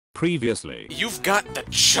Previously. You've got the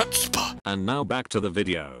chutzpah! And now back to the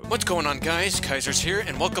video. What's going on, guys? Kaiser's here,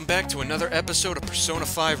 and welcome back to another episode of Persona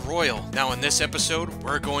 5 Royal. Now in this episode,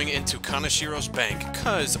 we're going into Kanashiro's bank,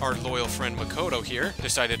 cause our loyal friend Makoto here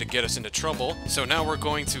decided to get us into trouble. So now we're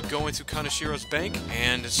going to go into Kanashiro's bank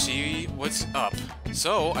and see what's up.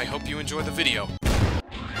 So, I hope you enjoy the video.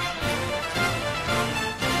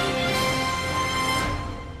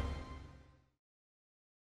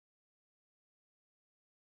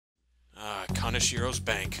 Kanashiro's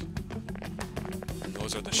bank. And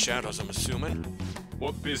those are the shadows, I'm assuming.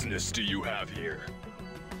 What business do you have here?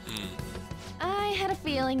 I had a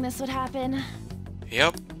feeling this would happen.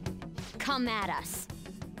 Yep. Come at us.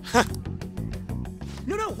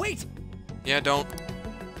 No, wait! Yeah, don't.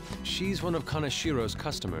 She's one of Kanashiro's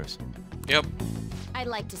customers. Yep. I'd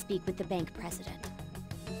like to speak with the bank president.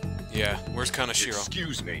 Yeah, where's Kanashiro?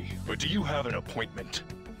 Excuse me, but do you have an appointment?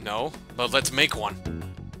 No, but let's make one.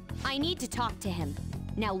 I need to talk to him.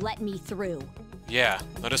 Now let me through. Yeah,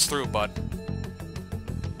 let us through, bud.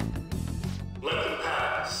 Let me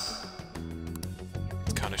pass.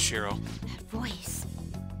 It's Kanashiro. That voice.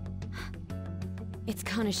 It's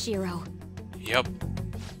Kanashiro. Yep.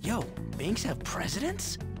 Yo, banks have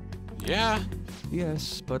presidents? Yeah.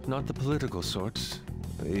 Yes, but not the political sort.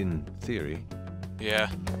 In theory.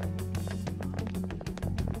 Yeah.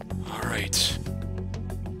 Alright.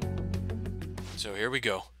 So here we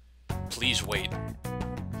go. Please wait.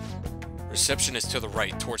 Reception is to the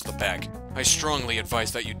right, towards the back. I strongly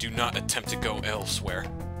advise that you do not attempt to go elsewhere.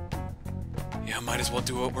 Yeah, might as well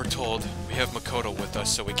do what we're told. We have Makoto with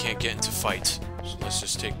us, so we can't get into fights. So let's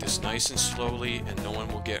just take this nice and slowly, and no one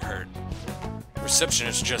will get hurt. Reception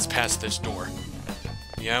is just past this door.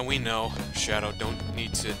 Yeah, we know. Shadow, don't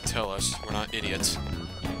need to tell us. We're not idiots.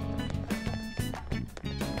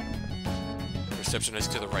 Reception is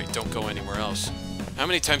to the right. Don't go anywhere else. How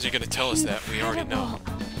many times are you going to tell us that? We already know.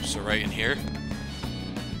 So right in here.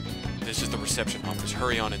 This is the reception office.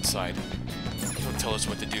 Hurry on inside. Don't tell us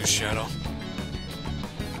what to do, Shadow.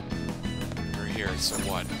 We're here, so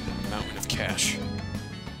what? Mountain of cash.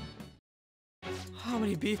 How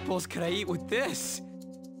many beef bowls could I eat with this?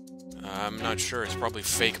 I'm not sure. It's probably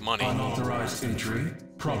fake money. Unauthorized entry,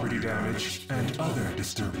 property damage, and other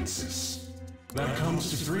disturbances. That comes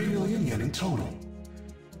to 3 million yen in total.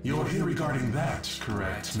 You're here regarding that,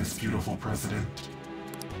 correct, Miss Beautiful President?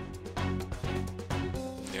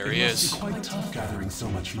 There he is. It must be quite tough gathering so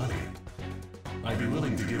much money. I'd be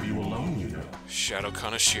willing to give you a loan, you know. Shadow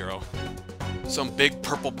Kanashiro. Some big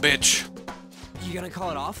purple bitch. You gonna call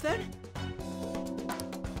it off then?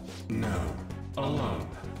 No, a loan.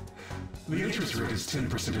 The interest rate is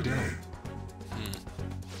 10% a day.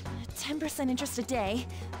 10% interest a day.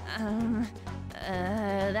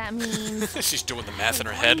 That means... She's doing the math in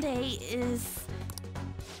her one head. day is...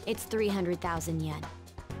 It's 300,000 yen.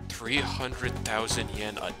 300,000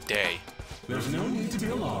 yen a day. There's no need to be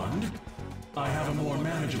alarmed. I have a more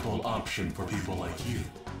manageable option for people like you.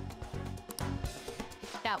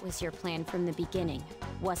 That was your plan from the beginning,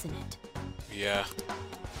 wasn't it? Yeah.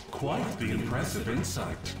 Quite the impressive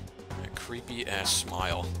insight. That creepy ass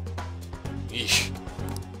smile. Eesh.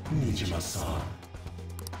 Nijima-san.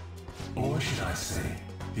 Or should I say,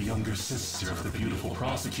 the younger sister of the beautiful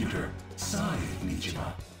prosecutor, Sai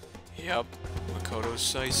Nijima. Yep. Makoto's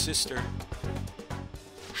Sai's sister.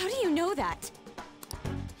 How do you know that?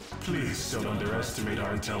 Please don't underestimate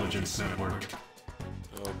our intelligence network.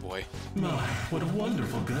 Oh boy. My, what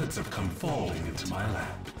wonderful goods have come falling into my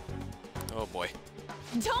lap. Oh boy.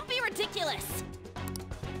 Don't be ridiculous!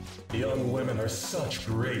 Young women are such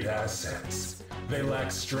great assets. They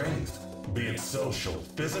lack strength, be it social,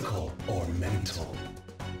 physical, or mental.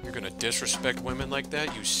 You're gonna disrespect women like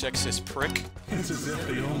that, you sexist prick? It's as if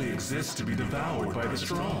they only exist to be devoured by the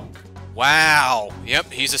strong. Wow!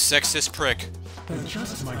 Yep, he's a sexist prick. That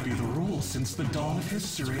just might be the rule since the dawn of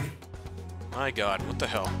history. My god, what the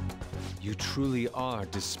hell? You truly are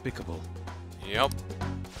despicable. Yep.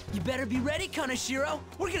 You better be ready, Kanashiro!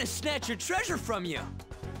 We're gonna snatch your treasure from you!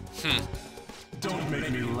 Don't make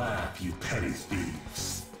me laugh, you petty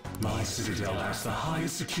thieves. My citadel has the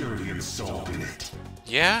highest security installed in it.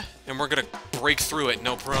 Yeah? And we're gonna break through it,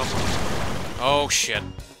 no problem. Oh shit.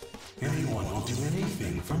 Anyone will do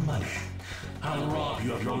anything for money. I'll rob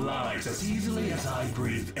you of your lives as easily as I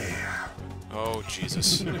breathe air. Oh,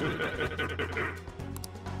 Jesus. Get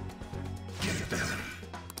them.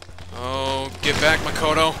 Oh, get back,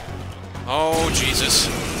 Makoto. Oh, Jesus.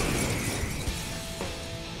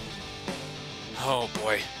 Oh,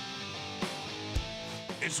 boy.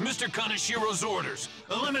 It's Mr. Kanashiro's orders.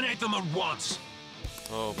 Eliminate them at once.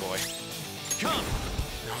 Oh, boy. Come!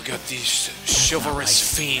 We got these chivalrous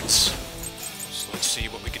fiends. So let's see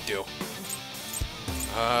what we can do.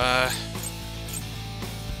 I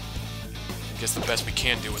guess the best we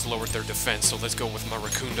can do is lower their defense, so let's go with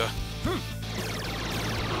Marakunda.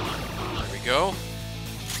 There we go.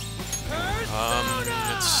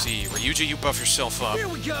 Let's see. Ryuji, you buff yourself up. Here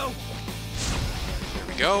we go. There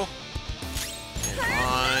we go.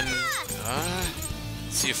 And on...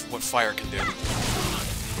 let's see what fire can do.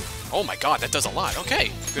 Oh my god, that does a lot.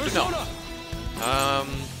 Okay, good to know.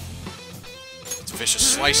 Let's vicious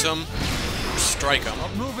slice them. Strike them.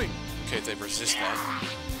 Moving. Okay, they resist that.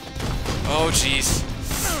 Oh, jeez.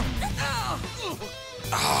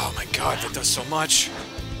 Oh my god, that does so much.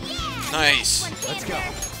 Nice. Let's go.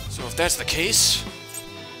 So if that's the case...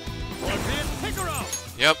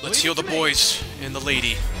 Yep, let's heal the boys and the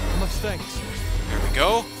lady. Much thanks. There we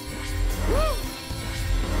go.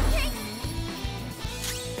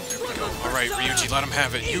 There we go. Alright, Ryuji, let him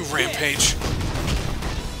have it. You rampage.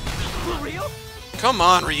 For real? Come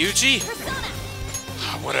on, Ryuji.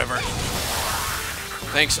 Whatever.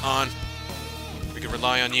 Thanks, An. We can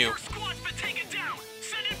rely on you. Squad's been taken down.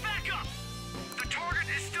 Send it back up. The target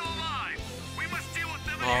is still alive. We must deal with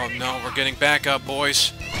them. Oh no, we're getting back up,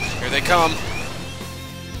 boys. Here they come.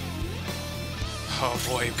 Oh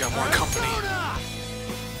boy, we've got more company.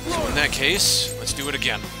 So in that case, let's do it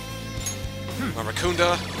again.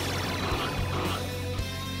 Marakunda.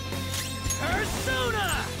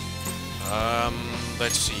 Persona.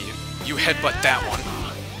 Let's see. You headbutt that one.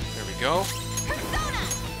 There we go.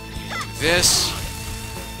 You do this.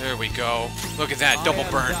 There we go. Look at that, double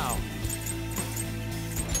burn.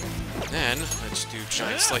 Then, let's do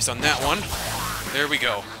giant slice on that one. There we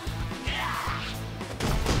go.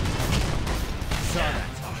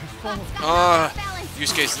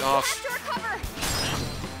 Yusuke's off.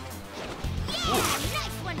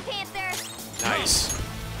 Nice.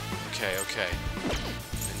 Okay, okay.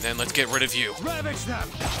 And then let's get rid of you. Ravage them.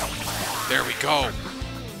 There we go.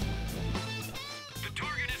 The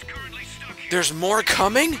target is currently stuck here. There's more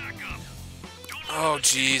coming? Oh,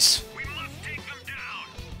 jeez. We must take them down.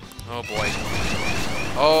 Oh, boy.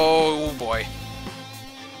 Oh, boy.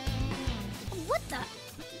 What the?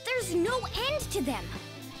 There's no end to them.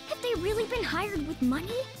 Have they really been hired with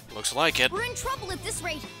money? Looks like it. We're in trouble at this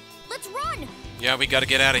rate. Let's run! Yeah, we gotta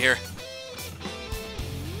get out of here.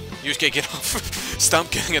 Yusuke, get off.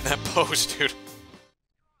 Stop getting in that pose, dude.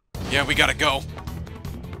 Yeah, we gotta go.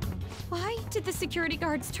 Why did the security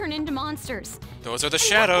guards turn into monsters? Those are the And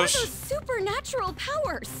shadows. what are those supernatural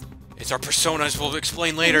powers? It's our personas, we'll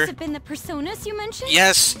explain Has later. it been the personas you mentioned?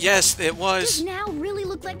 Yes, yes, it Does was. now really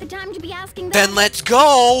look like the time to be asking that? Then let's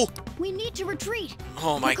go! We need to retreat.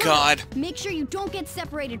 Oh my Makoto, god. Make sure you don't get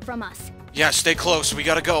separated from us. Yeah, stay close, we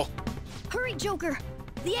gotta go. Hurry, Joker.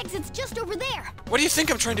 The exit's just over there. What do you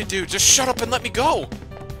think I'm trying to do? Just shut up and let me go.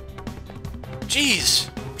 Jeez.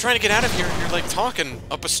 I'm trying to get out of here and you're like talking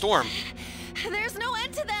up a storm. There's no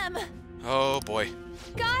end to them. Oh boy.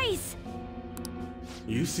 Guys!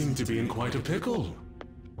 You seem to be in quite a pickle.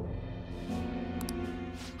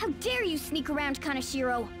 How dare you sneak around,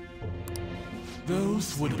 Kaneshiro?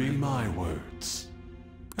 Those would be my words.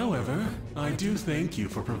 However, I do thank you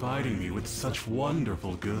for providing me with such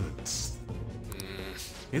wonderful goods.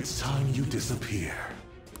 It's time you disappear.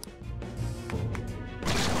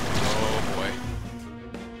 Oh boy.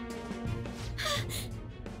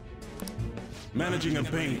 Managing a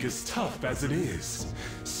bank is tough as it is,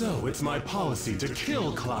 so it's my policy to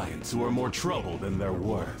kill clients who are more trouble than they're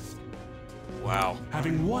worth. Wow.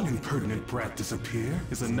 Having one impertinent brat disappear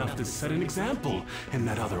is enough to set an example in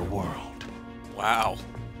that other world. Wow.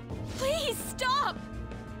 Please stop!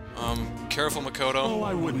 Careful, Makoto. Oh,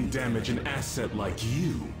 I wouldn't damage an asset like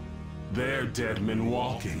you. They're dead men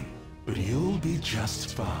walking, but you'll be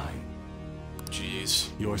just fine.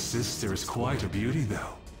 Jeez. Your sister is quite a beauty,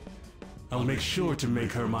 though. I'll make sure to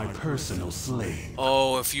make her my personal slave.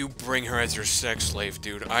 Oh, if you bring her as your sex slave,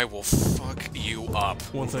 dude, I will fuck you up.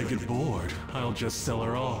 Once I get bored, I'll just sell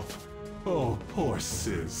her off. Oh, poor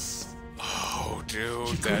sis. Oh, dude,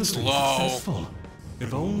 She could that's have been low. successful,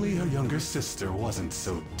 if only her younger sister wasn't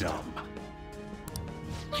so dumb.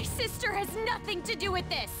 My sister has nothing to do with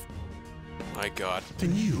this! My god.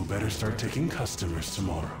 Then you better start taking customers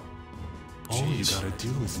tomorrow. All you Jeez. gotta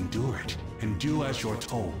do is endure it, and do as you're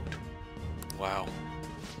told. Wow.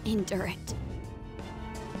 Endure it.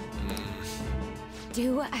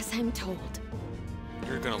 Do as I'm told.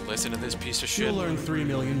 You're gonna listen to this piece of shit? You'll earn 3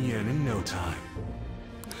 million yen in no time.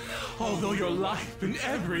 Although your life and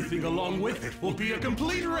everything along with it will be a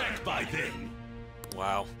complete wreck by then.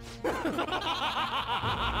 Wow.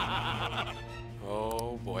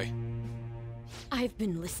 Oh boy. I've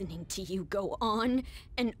been listening to you go on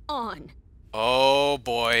and on. Oh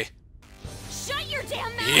boy. Shut your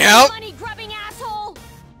damn mouth, Yep. you money-grubbing asshole!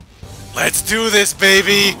 Let's do this,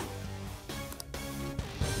 baby!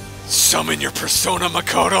 Summon your persona,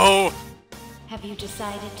 Makoto! Have you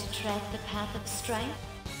decided to tread the path of strife?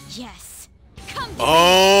 Yes. Come to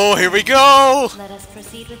Oh, here we go! Let us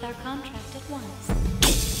proceed with our contract at once.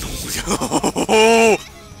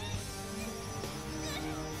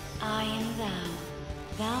 I am thou.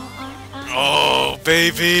 Thou art I. Oh,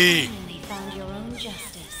 baby! Finally found your own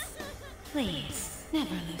justice. Please,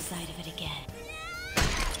 never lose sight of it again.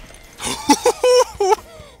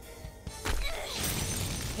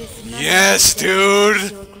 This Yes, dude!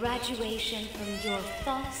 is your graduation from your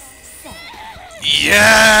false self.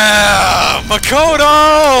 Yeah!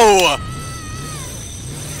 Makoto!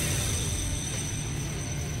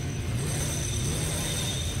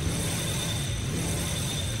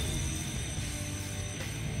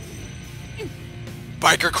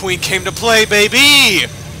 Biker Queen came to play, baby!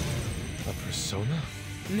 A persona?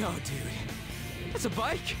 No, dude. That's a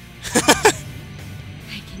bike. I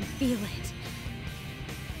can feel it.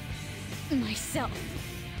 Myself.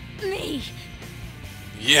 Me.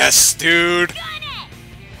 Yes, dude! Got it!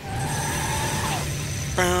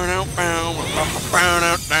 Bow now, bow, bow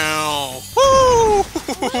now, now.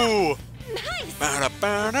 Woo! Nice! Bow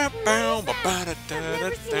bow bow bow bow da da da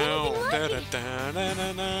never seen down anything da like da it. da da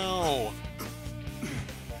da da.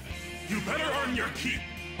 You better earn your keep,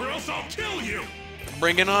 or else I'll kill you!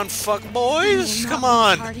 Bringing on fuck I will boys? not Come work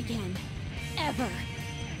on! hard again. Ever.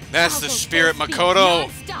 That's I'll the go spirit, full speed, Makoto!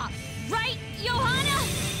 non-stop. Right, Johanna?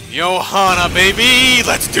 Johanna, baby!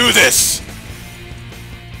 Let's do this!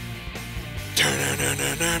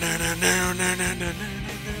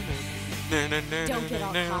 Don't get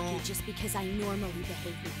all cocky just because I normally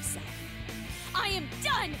behave myself. I am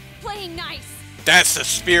done playing nice. That's the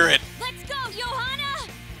spirit! Let's go, Johanna!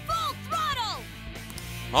 Full throttle!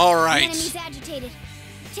 The Alright. enemy's agitated.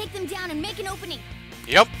 Take them down and make an opening.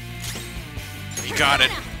 Yep. You got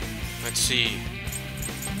it. Let's see.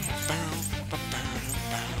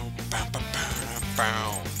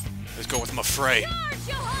 Let's go with Mafray. Charge,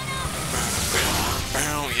 Johanna!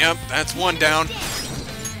 Yep, that's one down.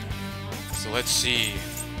 So let's see.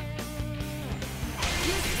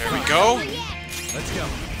 There we go. Let's go.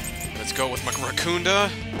 Let's go with Rakunda.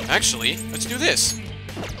 Actually, let's do this.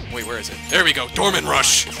 Wait, where is it? There we go. Dorman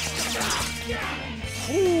Rush.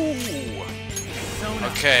 Ooh.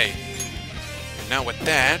 Okay. And now with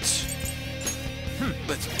that,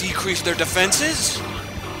 let's decrease their defenses.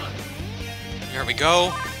 There we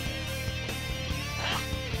go.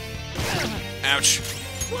 Ouch.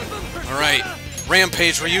 Alright.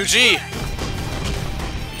 Rampage Ryuji.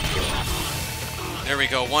 There we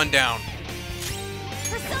go. One down.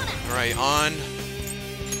 Alright, on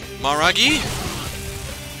Maragi.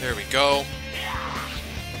 There we go.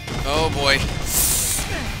 Oh boy.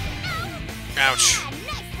 Ouch.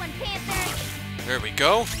 Nice one, Panther. There we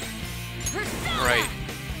go. Alright.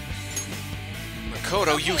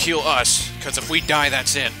 Makoto, you heal us, because if we die,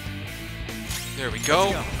 that's it. There we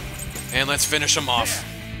go. And let's finish him off.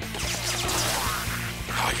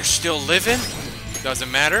 Oh, you're still living?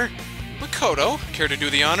 Doesn't matter. Makoto, care to do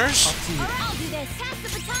the honors? I'll do this. Pass the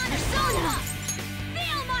baton, Persona.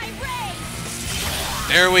 Feel my rage!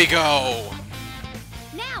 There we go.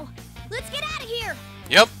 Now, let's get out of here.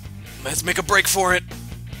 Yep. Let's make a break for it.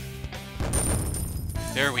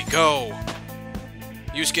 There we go.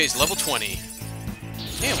 Yusuke's level 20.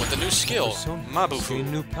 And with the new skill, Persona. Gain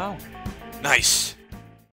Mabufu. new power. Nice.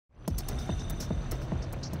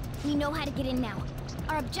 We know how to get in now.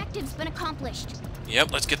 Our objective's been accomplished.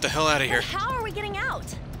 Yep, let's get the hell out of here. How are we getting out?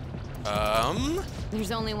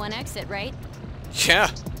 There's only one exit, right?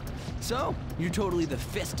 Yeah. So, you're totally the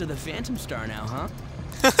fist of the Phantom Star now,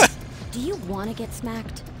 huh? Do you want to get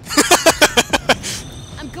smacked?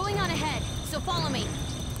 I'm going on ahead, so follow me.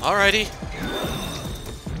 Alrighty.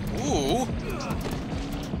 Ooh.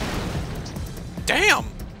 Damn!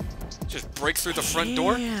 Just break through the front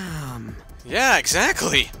door? Damn. Yeah,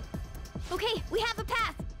 exactly. Okay, we have a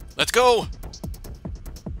path. Let's go!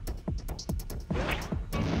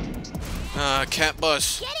 Cat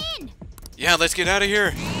bus. Get in. Yeah, let's get out of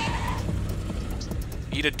here.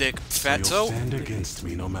 Eat a dick, You'll fatso. stand against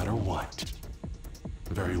me no matter what.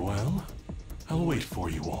 Very well. I'll wait for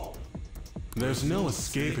you all. There's no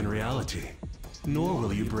escape in reality, nor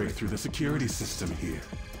will you break through the security system here.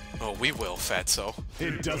 Oh, we will, fatso.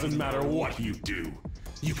 It doesn't matter what you do.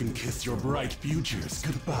 You can kiss your bright futures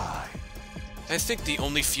goodbye. I think the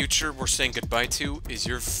only future we're saying goodbye to is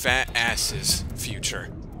your fat ass's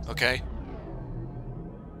future. Okay?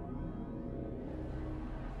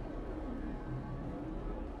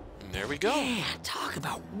 And there we go. Man, talk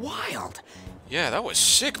about wild. Yeah, that was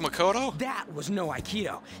sick, Makoto. That was no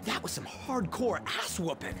Aikido. That was some hardcore ass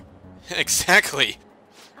whooping. Exactly.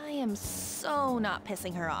 I am so not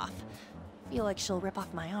pissing her off. Feel like she'll rip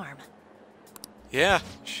off my arm. Yeah.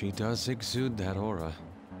 She does exude that aura.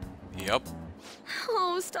 Yep.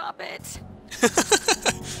 Oh, stop it.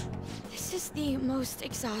 This is the most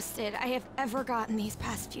exhausted I have ever gotten these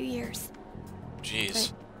past few years.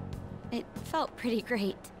 Jeez. But it felt pretty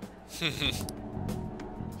great.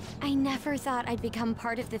 I never thought I'd become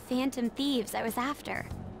part of the Phantom Thieves I was after.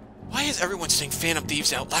 Why is everyone saying Phantom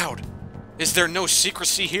Thieves out loud? Is there no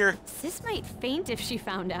secrecy here? Sis might faint if she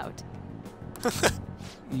found out.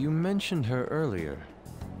 You mentioned her earlier.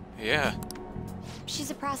 Yeah. She's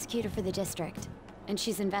a prosecutor for the district, and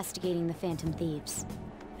she's investigating the Phantom Thieves.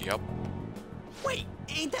 Yep. Wait,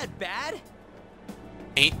 ain't that bad?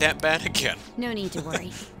 Ain't that bad again? No need to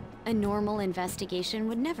worry. A normal investigation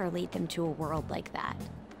would never lead them to a world like that.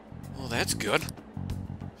 Well, that's good.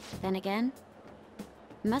 Then again,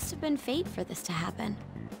 must have been fate for this to happen.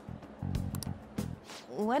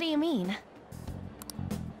 What do you mean?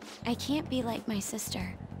 I can't be like my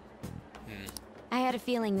sister. I had a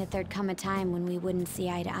feeling that there'd come a time when we wouldn't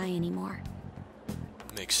see eye to eye anymore.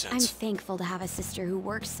 Makes I'm sense. thankful to have a sister who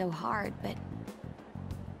works so hard, but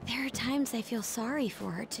there are times I feel sorry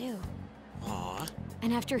for her too. Aw.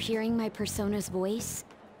 And after hearing my persona's voice,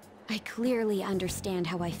 I clearly understand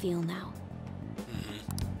how I feel now.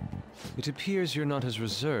 It appears you're not as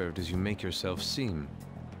reserved as you make yourself seem.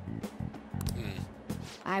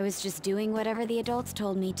 I was just doing whatever the adults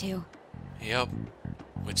told me to. Yep.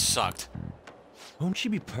 Which sucked. Won't she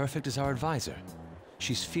be perfect as our advisor?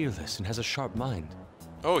 She's fearless and has a sharp mind.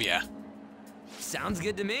 Oh, yeah. Sounds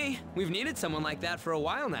good to me. We've needed someone like that for a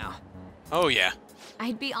while now. Oh, yeah.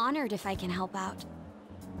 I'd be honored if I can help out.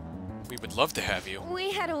 We would love to have you.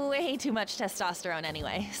 We had way too much testosterone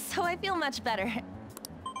anyway, so I feel much better.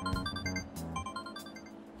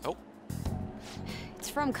 Oh. It's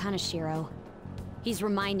from Kaneshiro. He's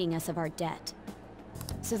reminding us of our debt.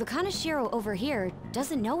 So the Kaneshiro over here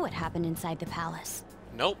doesn't know what happened inside the palace.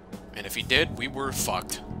 Nope. And if he did, we were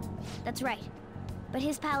fucked. That's right. But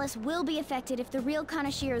his palace will be affected if the real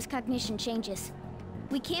Kaneshiro's cognition changes.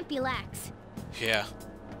 We can't be lax. Yeah.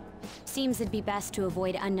 Seems it'd be best to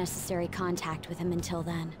avoid unnecessary contact with him until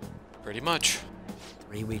then. Pretty much.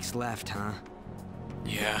 3 weeks left, huh?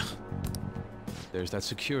 Yeah. There's that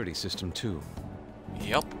security system too.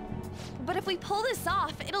 Yep. But if we pull this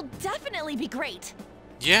off, it'll definitely be great.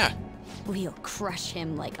 Yeah. We'll crush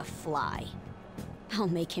him like a fly. I'll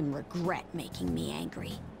make him regret making me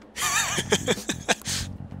angry.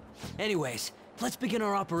 Anyways, let's begin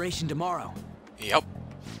our operation tomorrow. Yep.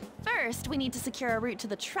 First, we need to secure a route to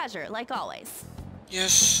the treasure, like always.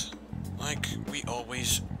 Yes. Like we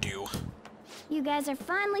always do. You guys are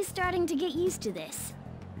finally starting to get used to this.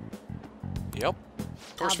 Yep.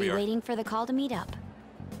 Of course I'll be we are. waiting for the call to meet up.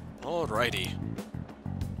 Alrighty.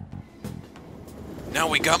 Now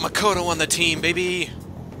we got Makoto on the team, baby!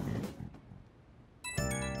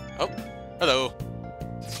 Oh, hello.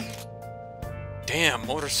 Damn,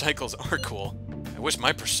 motorcycles are cool. I wish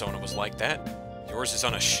my persona was like that. Yours is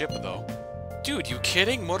on a ship, though. Dude, you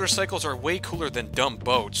kidding? Motorcycles are way cooler than dumb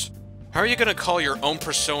boats. How are you gonna call your own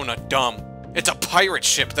persona dumb? It's a pirate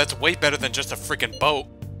ship, that's way better than just a freaking boat.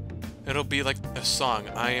 It'll be like a song,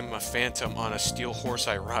 I am a phantom on a steel horse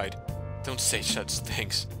I ride. Don't say such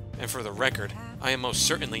things. And for the record, I am most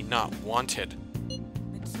certainly not wanted.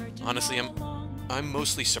 Honestly, I'm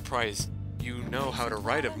mostly surprised you know how to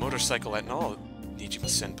ride a motorcycle at all,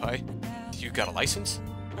 Nijima-senpai. You got a license?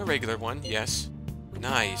 A regular one, yes.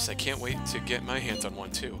 Nice, I can't wait to get my hands on one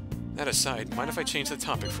too. That aside, mind if I change the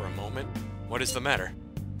topic for a moment? What is the matter?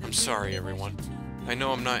 I'm sorry, everyone. I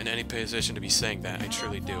know I'm not in any position to be saying that, I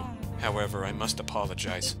truly do. However, I must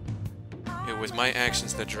apologize. It was my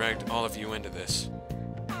actions that dragged all of you into this.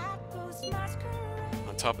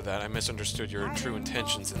 On top of that, I misunderstood your true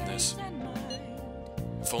intentions in this.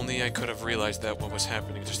 If only I could have realized that what was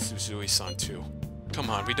happening to Suzui-san too. Come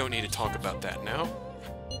on, we don't need to talk about that now.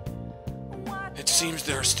 It seems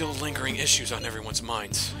there are still lingering issues on everyone's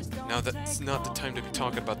minds. Now that's not the time to be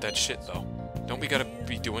talking about that shit, though. Don't we gotta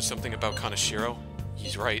be doing something about Kaneshiro?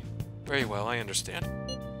 He's right. Very well, I understand.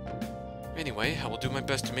 Anyway, I will do my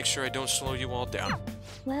best to make sure I don't slow you all down.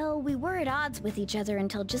 Well, we were at odds with each other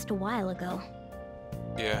until just a while ago.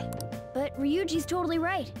 Yeah. But Ryuji's totally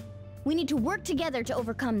right. We need to work together to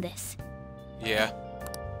overcome this. Yeah.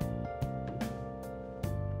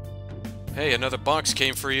 Hey, another box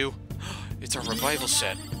came for you. It's a revival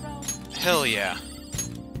set. Hell yeah.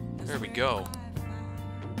 There we go.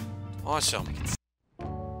 Awesome.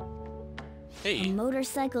 Hey. A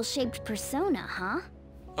motorcycle-shaped persona, huh?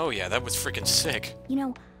 Oh yeah, that was freaking sick. You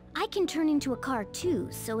know, I can turn into a car too,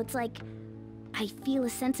 so it's like I feel a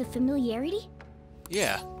sense of familiarity?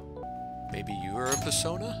 Yeah. Maybe you are a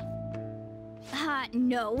persona?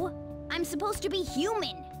 No. I'm supposed to be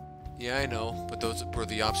human. Yeah, I know, but those were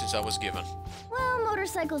the options I was given. Well,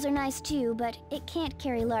 motorcycles are nice too, but it can't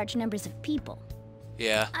carry large numbers of people.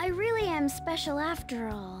 Yeah. I really am special after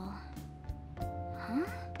all. Huh?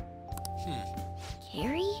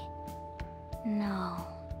 Carry? No.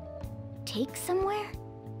 Take somewhere?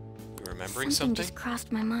 You remembering Something something? just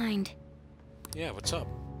crossed my mind. Yeah, what's up?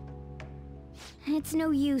 It's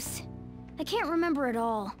no use. I can't remember it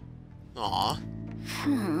all. Aw.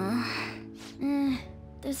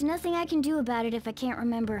 There's nothing I can do about it if I can't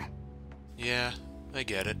remember. Yeah, I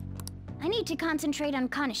get it. I need to concentrate on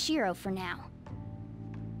Kaneshiro for now.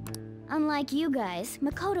 Unlike you guys,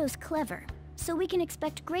 Makoto's clever, so we can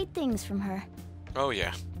expect great things from her. Oh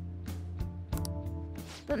yeah.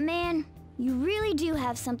 But man, you really do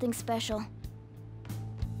have something special.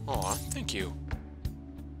 Aw, thank you.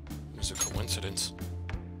 It was a coincidence.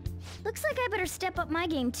 Looks like I better step up my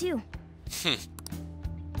game too.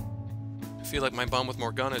 I feel like my bond with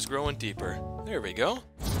Morgana is growing deeper. There we go.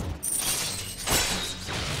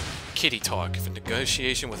 Kitty talk. If a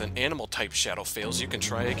negotiation with an animal-type shadow fails, you can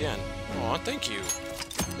try again. Aw, thank you.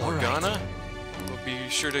 Morgana? We'll be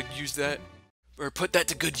sure to use that, or put that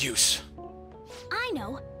to good use. I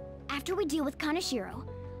know. After we deal with Kaneshiro,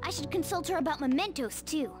 I should consult her about mementos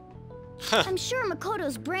too. Huh. I'm sure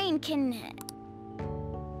Makoto's brain can...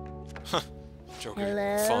 Huh. Joker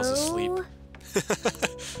Hello? falls asleep.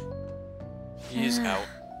 He is out.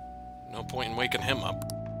 No point in waking him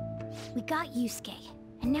up. We got Yusuke,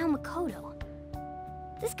 and now Makoto.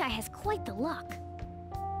 This guy has quite the luck.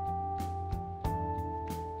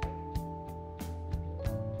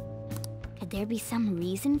 Could there be some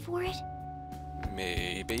reason for it?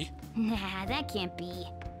 Maybe. Nah, that can't be.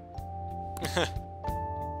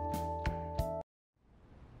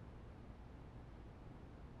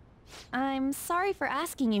 I'm sorry for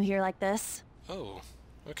asking you here like this. Oh,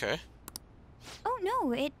 okay. Oh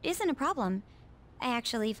no, it isn't a problem. I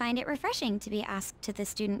actually find it refreshing to be asked to the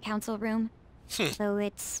student council room. Though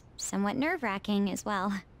it's somewhat nerve-wracking as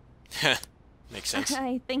well. Makes sense.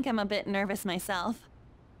 I think I'm a bit nervous myself.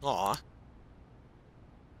 Aw.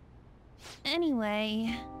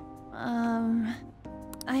 Anyway,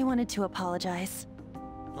 I wanted to apologize.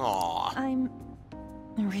 Aw. I'm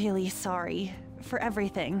really sorry for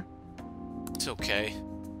everything. It's okay.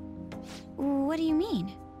 What do you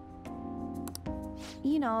mean?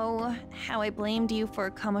 You know, how I blamed you for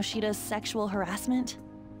Kamoshida's sexual harassment?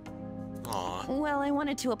 Aw. Well, I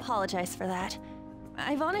wanted to apologize for that.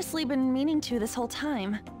 I've honestly been meaning to this whole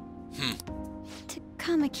time.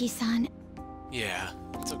 Takamaki-san. Yeah,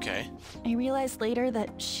 it's okay. I realized later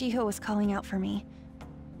that Shiho was calling out for me,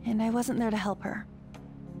 and I wasn't there to help her.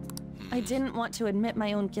 I didn't want to admit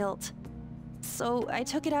my own guilt, so I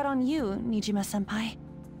took it out on you, Nijima-senpai.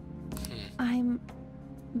 I'm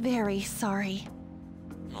very sorry.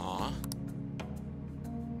 Aw.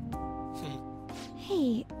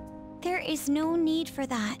 Hey, there is no need for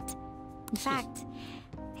that. In fact,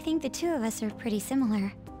 I think the two of us are pretty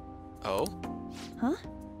similar. Oh? Huh?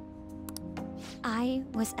 I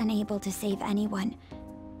was unable to save anyone.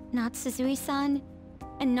 Not Suzui-san,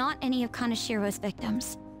 and not any of Kaneshiro's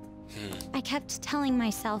victims. I kept telling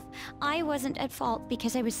myself I wasn't at fault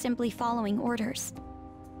because I was simply following orders.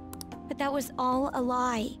 But that was all a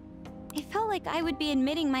lie. I felt like I would be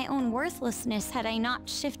admitting my own worthlessness had I not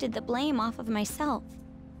shifted the blame off of myself.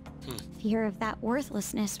 Fear of that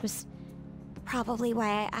worthlessness was probably why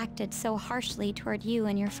I acted so harshly toward you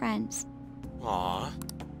and your friends. Aw.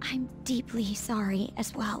 I'm deeply sorry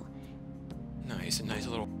as well. Nice, a nice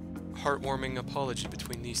little heartwarming apology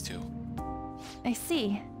between these two. I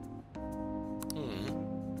see.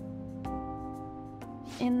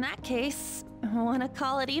 In that case, wanna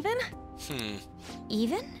call it even?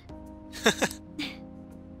 Even?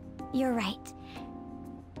 You're right.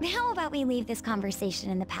 How about we leave this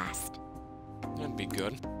conversation in the past? That'd be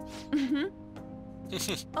good.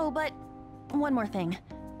 Oh, but one more thing.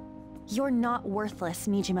 You're not worthless,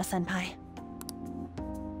 Nijima-senpai.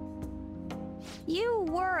 You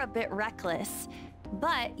were a bit reckless,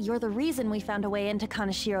 but you're the reason we found a way into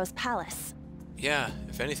Kaneshiro's palace. Yeah,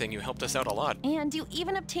 if anything, you helped us out a lot. And you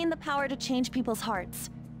even obtained the power to change people's hearts.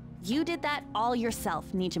 You did that all yourself,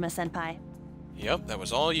 Nijima-senpai. Yep, that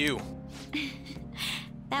was all you.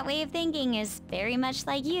 That way of thinking is very much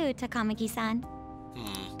like you, Takamaki-san.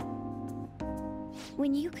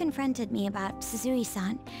 When you confronted me about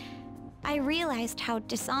Suzui-san, I realized how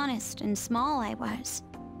dishonest and small I was.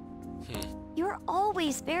 You're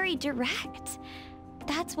always very direct.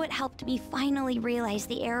 That's what helped me finally realize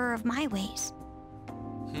the error of my ways.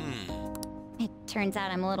 It turns out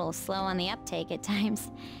I'm a little slow on the uptake at times.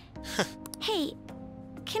 Hey,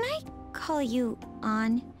 can I call you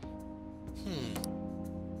On?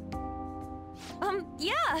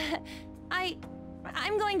 Yeah.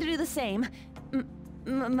 I'm going to do the same.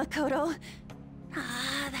 Makoto.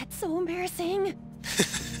 Ah, that's so embarrassing.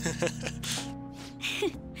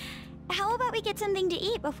 How about we get something to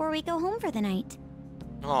eat before we go home for the night?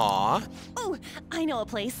 Aww. Oh, I know a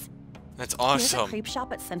place. That's There's a awesome. crepe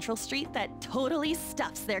shop at Central Street that totally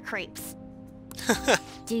stuffs their crepes.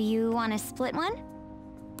 Do you want to split one?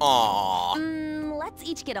 Aww. Let's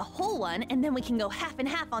each get a whole one, and then we can go half and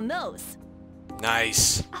half on those.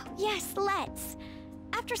 Nice. Oh, yes, let's.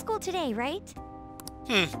 After school today, right?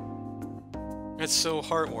 That's so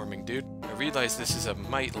heartwarming, dude. I realize this is a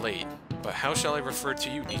mite late, but how shall I refer to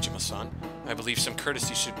you, Nijima-san? I believe some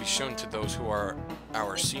courtesy should be shown to those who are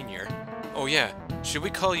our senior. Oh yeah, should we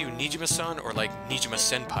call you Nijima-san or like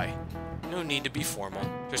Nijima-senpai? No need to be formal.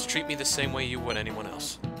 Just treat me the same way you would anyone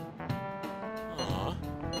else. Aww.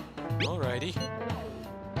 Alrighty.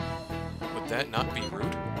 Would that not be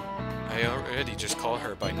rude? I already just called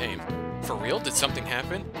her by name. For real? Did something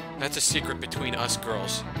happen? That's a secret between us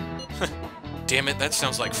girls. Damn it, that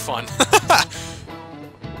sounds like fun.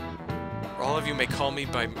 All of you may call me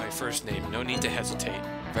by my first name. No need to hesitate.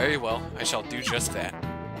 Very well, I shall do just that.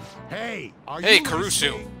 Hey, Hey,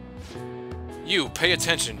 Karusu! You, pay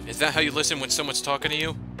attention. Is that how you listen when someone's talking to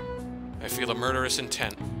you? I feel a murderous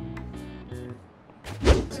intent.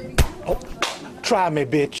 Oh, try me,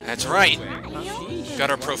 bitch. That's right! Got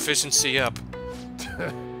our proficiency up.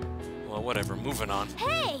 Well, whatever, moving on.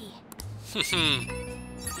 Hey!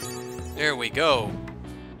 There we go.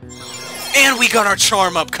 And we got our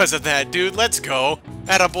charm up because of that, dude. Let's go.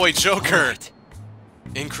 Attaboy Joker. Right.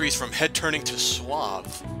 Increase from head turning to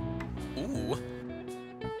suave. Ooh.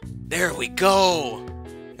 There we go.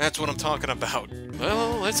 That's what I'm talking about.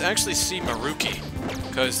 Well, let's actually see Maruki,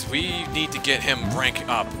 because we need to get him rank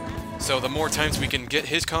up. So the more times we can get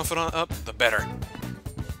his confidant up, the better.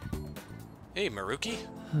 Hey, Maruki.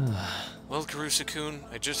 Well, Karusu-kun,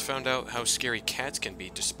 I just found out how scary cats can be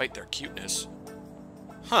despite their cuteness.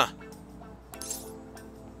 Huh.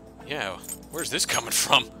 Yeah, where's this coming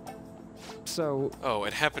from? So... Oh,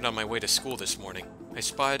 it happened on my way to school this morning. I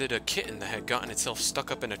spotted a kitten that had gotten itself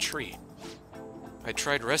stuck up in a tree. I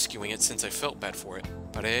tried rescuing it since I felt bad for it,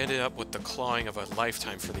 but I ended up with the clawing of a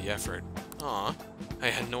lifetime for the effort. Aw, I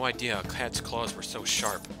had no idea a cat's claws were so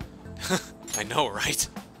sharp. I know, right?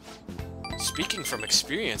 Speaking from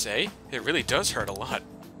experience, eh? It really does hurt a lot.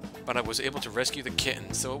 But I was able to rescue the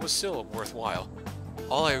kitten, so it was still worthwhile.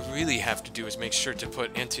 All I really have to do is make sure to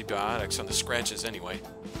put antibiotics on the scratches anyway.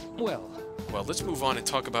 Well, let's move on and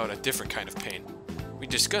talk about a different kind of pain. We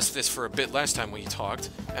discussed this for a bit last time we talked.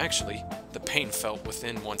 Actually, the pain felt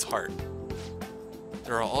within one's heart.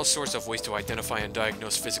 There are all sorts of ways to identify and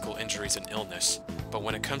diagnose physical injuries and illness, but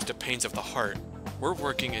when it comes to pains of the heart, we're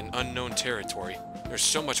working in unknown territory. There's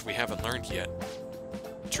so much we haven't learned yet.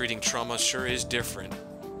 Treating trauma sure is different,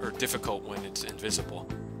 or difficult when it's invisible.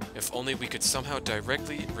 If only we could somehow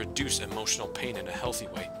directly reduce emotional pain in a healthy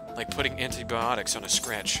way, like putting antibiotics on a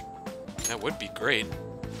scratch. That would be great.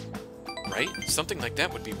 Right? Something like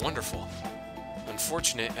that would be wonderful.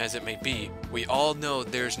 Unfortunate as it may be, we all know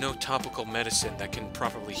there's no topical medicine that can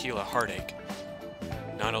properly heal a heartache.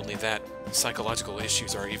 Not only that, psychological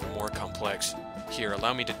issues are even more complex. Here,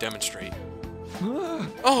 allow me to demonstrate.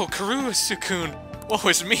 Oh, Karusu-kun! Woe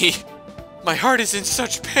is me! My heart is in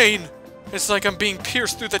such pain! It's like I'm being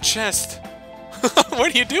pierced through the chest!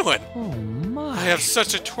 What are you doing? oh my... I have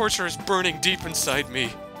such a torturous burning deep inside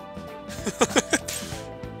me.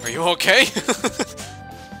 Are you okay?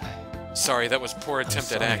 Sorry, that was poor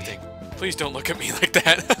attempt at acting. Please don't look at me like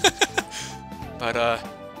that. But,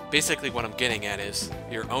 basically what I'm getting at is,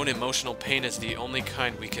 your own emotional pain is the only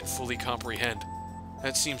kind we can fully comprehend.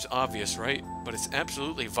 That seems obvious, right? But it's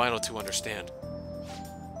absolutely vital to understand.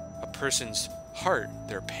 A person's heart,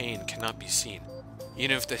 their pain, cannot be seen.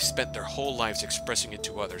 Even if they spent their whole lives expressing it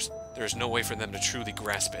to others, there is no way for them to truly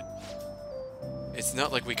grasp it. It's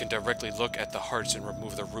not like we can directly look at the hearts and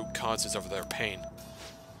remove the root causes of their pain.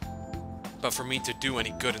 But for me to do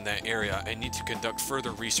any good in that area, I need to conduct further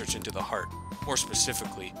research into the heart. More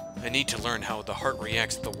specifically, I need to learn how the heart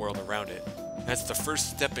reacts to the world around it. That's the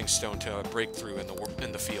first stepping stone to a breakthrough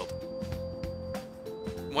in the field.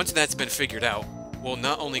 Once that's been figured out, we'll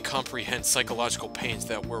not only comprehend psychological pains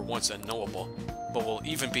that were once unknowable, but we'll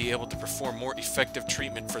even be able to perform more effective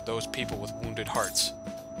treatment for those people with wounded hearts.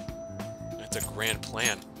 That's a grand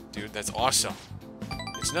plan, dude. That's awesome.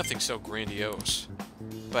 It's nothing so grandiose.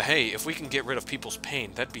 But hey, if we can get rid of people's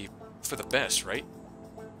pain, that'd be for the best, right?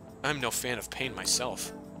 I'm no fan of pain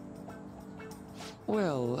myself.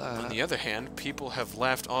 Well, On the other hand, people have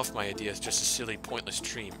laughed off my idea as just a silly, pointless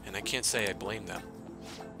dream, and I can't say I blame them.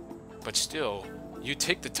 But still, you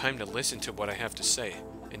take the time to listen to what I have to say,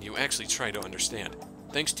 and you actually try to understand.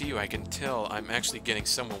 Thanks to you, I can tell I'm actually getting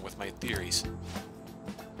somewhere with my theories.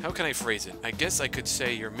 How can I phrase it? I guess I could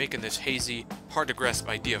say you're making this hazy, hard-to-grasp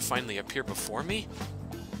idea finally appear before me?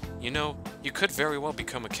 You know, you could very well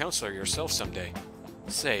become a counselor yourself someday.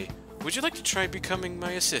 Say, would you like to try becoming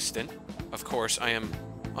my assistant? Of course, I am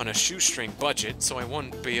on a shoestring budget, so I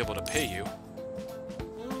won't be able to pay you.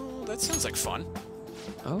 Well, that sounds like fun.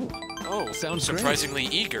 Oh, sounds surprisingly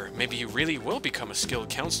eager. Maybe you really will become a skilled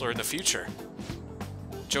counselor in the future.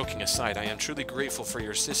 Joking aside, I am truly grateful for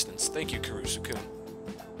your assistance. Thank you, Kurusu-kun.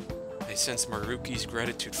 I sense Maruki's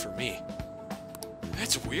gratitude for me.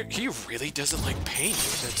 That's weird. He really doesn't like pain, dude.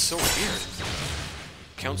 That's so weird.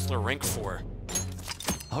 Counselor rank 4.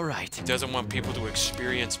 Alright. He doesn't want people to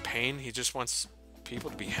experience pain. He just wants people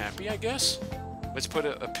to be happy, I guess? Let's put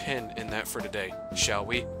a pin in that for today, shall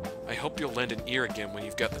we? I hope you'll lend an ear again when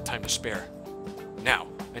you've got the time to spare. Now,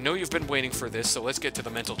 I know you've been waiting for this, so let's get to the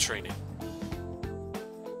mental training.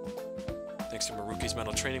 Thanks to Maruki's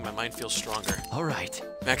mental training, my mind feels stronger. Alright.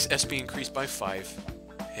 Max SP increased by 5.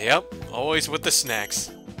 Yep, always with the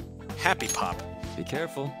snacks. Happy Pop. Be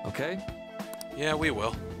careful, okay? Yeah, we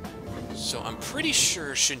will. So I'm pretty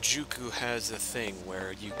sure Shinjuku has a thing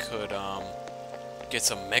where you could, get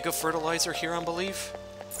some Mega Fertilizer here, I believe?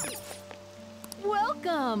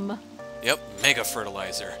 Welcome! Yep, Mega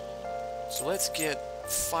Fertilizer. So let's get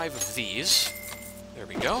 5 of these. There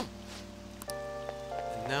we go.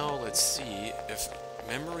 And now let's see if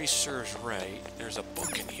memory serves right. There's a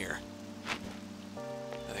book in here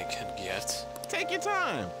that I can get. Take your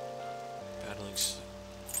time. Battling...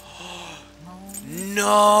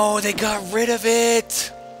 No, they got rid of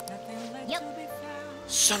it! Yep.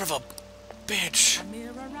 Son of a bitch.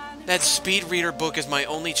 That speed reader book is my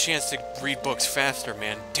only chance to read books faster,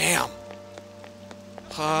 man. Damn.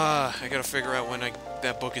 I gotta figure out when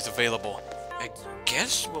that book is available. I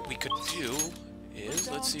guess what we could do is,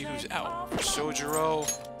 let's see who's out. There's Sojiro,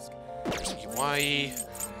 there's Iwai,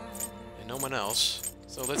 and no one else.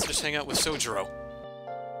 So let's just hang out with Sojiro.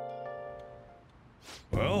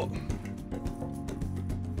 Well,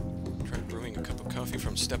 Try brewing a cup of coffee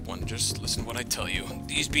from step 1. Just listen to what I tell you.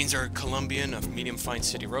 These beans are Colombian of medium fine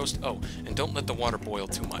city roast. Oh, and don't let the water boil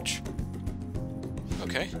too much.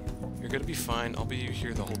 Okay, you're gonna be fine. I'll be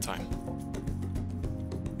here the whole time.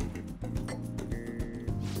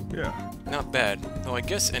 yeah. Not bad, though I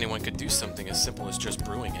guess anyone could do something as simple as just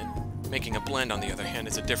brewing it. Making a blend, on the other hand,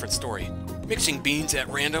 is a different story. Mixing beans at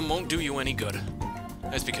random won't do you any good.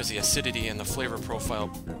 That's because the acidity and the flavor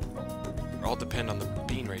profile all depend on the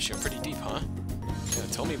bean ratio. Pretty deep, huh? Yeah,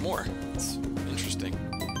 tell me more. It's interesting.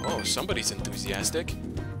 Oh, somebody's enthusiastic.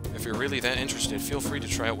 If you're really that interested, feel free to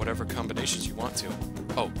try out whatever combinations you want to.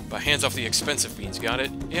 Oh, but hands off the expensive beans, got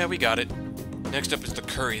it? Yeah, we got it. Next up is the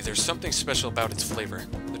curry. There's something special about its flavor.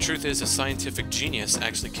 The truth is, a scientific genius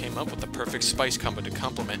actually came up with the perfect spice combo to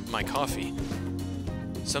complement my coffee.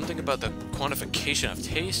 Something about the quantification of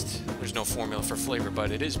taste? There's no formula for flavor,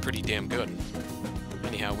 but it is pretty damn good.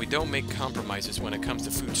 Anyhow, we don't make compromises when it comes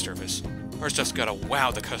to food service. Our stuff's gotta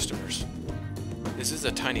wow the customers. This is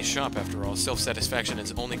a tiny shop after all. Self-satisfaction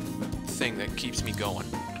is the only thing that keeps me going.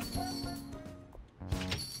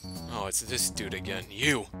 Oh, it's this dude again.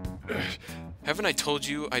 You! Haven't I told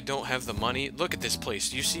you I don't have the money? Look at this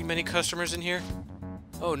place. Do you see many customers in here?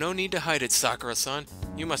 Oh, no need to hide it, Sakura-san.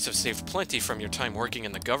 You must have saved plenty from your time working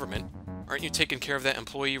in the government. Aren't you taking care of that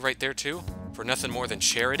employee right there, too? For nothing more than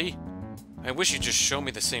charity? I wish you'd just show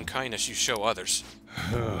me the same kindness you show others.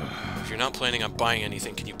 If you're not planning on buying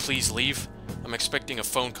anything, can you please leave? I'm expecting a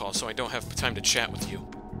phone call, so I don't have time to chat with you.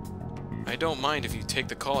 I don't mind if you take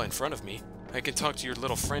the call in front of me. I can talk to your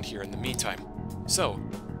little friend here in the meantime. So,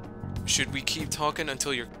 should we keep talking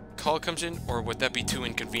until your call comes in, or would that be too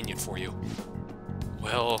inconvenient for you?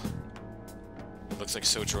 Well, it looks like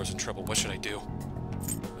Sojiro's in trouble. What should I do?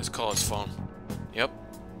 Let's call his phone. Yep.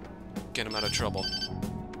 Get him out of trouble.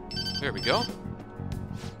 There we go.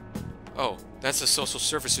 Oh, that's the social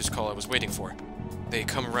services call I was waiting for. They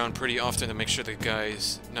come around pretty often to make sure the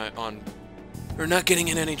guy's not getting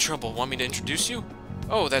in any trouble. Want me to introduce you?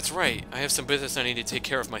 Oh, that's right. I have some business I need to take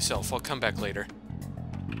care of myself. I'll come back later.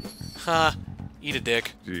 Ha! Eat a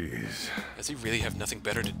dick. Jeez. Does he really have nothing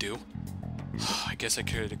better to do? I guess I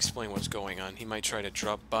could explain what's going on. He might try to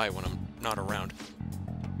drop by when I'm not around.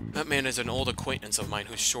 That man is an old acquaintance of mine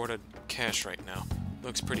who's short of cash right now.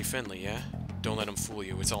 Looks pretty friendly, yeah? Don't let him fool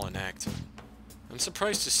you, it's all an act. I'm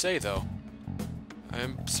surprised to say, though.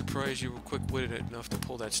 I'm surprised you were quick-witted enough to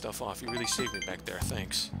pull that stuff off. You really saved me back there,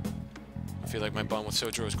 thanks. I feel like my bond with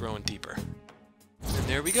Sojiro is growing deeper. And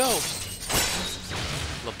there we go!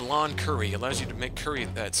 LeBlanc Curry allows you to make curry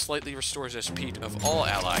that slightly restores SP of all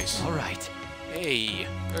allies. Alright. Hey,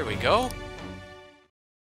 there we go!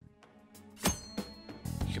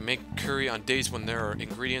 You can make curry on days when there are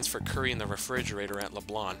ingredients for curry in the refrigerator at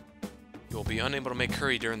LeBlanc. You will be unable to make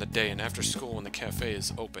curry during the day, and after school when the cafe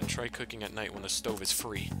is open. Try cooking at night when the stove is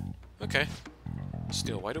free. Okay.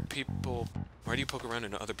 Still, why do you poke around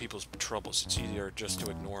into other people's troubles? It's easier just to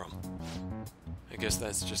ignore them. I guess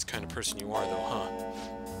that's just the kind of person you are, though, huh?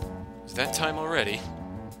 Is that time already?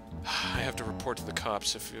 I have to report to the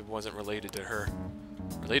cops if it wasn't related to her.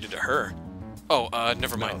 Related to her? Oh,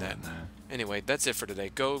 never mind that. Anyway, that's it for today.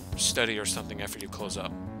 Go study or something after you close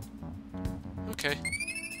up. Okay.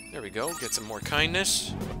 There we go. Get some more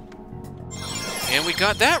kindness. And we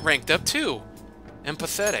got that ranked up, too.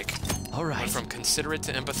 Empathetic. Alright. Went from considerate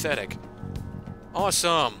to empathetic.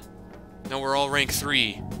 Awesome. Now we're all rank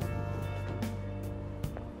 3.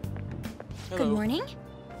 Hello. Good morning.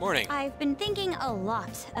 Morning. I've been thinking a lot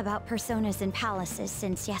about personas and palaces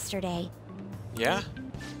since yesterday. Yeah?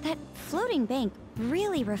 That floating bank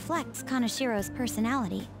really reflects Kanashiro's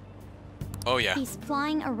personality. Oh, yeah. He's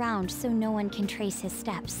flying around so no one can trace his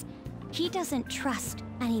steps. He doesn't trust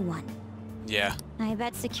anyone. Yeah. I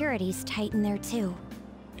bet security's tight in there too.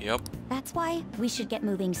 Yep. That's why we should get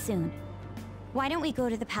moving soon. Why don't we go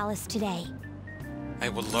to the palace today? I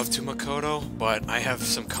would love to, Makoto, but I have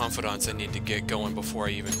some confidants I need to get going before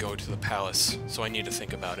I even go to the palace, so I need to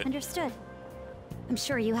think about it. Understood. I'm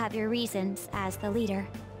sure you have your reasons as the leader.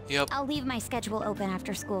 Yep. I'll leave my schedule open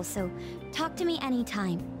after school, so talk to me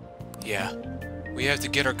anytime. Yeah. We have to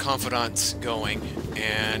get our confidants going,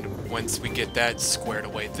 and once we get that squared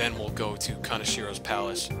away, then we'll go to Kanashiro's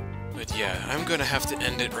palace. But yeah, I'm gonna have to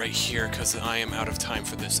end it right here because I am out of time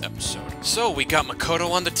for this episode. So we got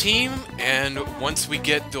Makoto on the team, and once we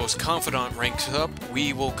get those confidant ranks up,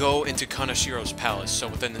 we will go into Kanashiro's palace. So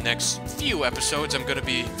within the next few episodes, I'm gonna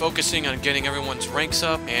be focusing on getting everyone's ranks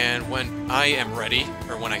up, and when I am ready,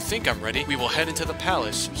 or when I think I'm ready, we will head into the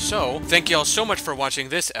palace. So, thank y'all so much for watching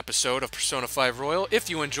this episode of Persona 5 Royal. If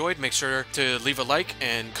you enjoyed, make sure to leave a like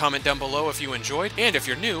and comment down below if you enjoyed. And if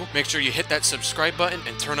you're new, make sure you hit that subscribe button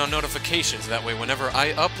and turn on notifications. That way, whenever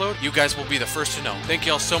I upload, you guys will be the first to know. Thank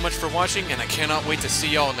y'all so much for watching, and I cannot wait to see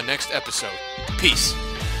y'all in the next episode. Peace.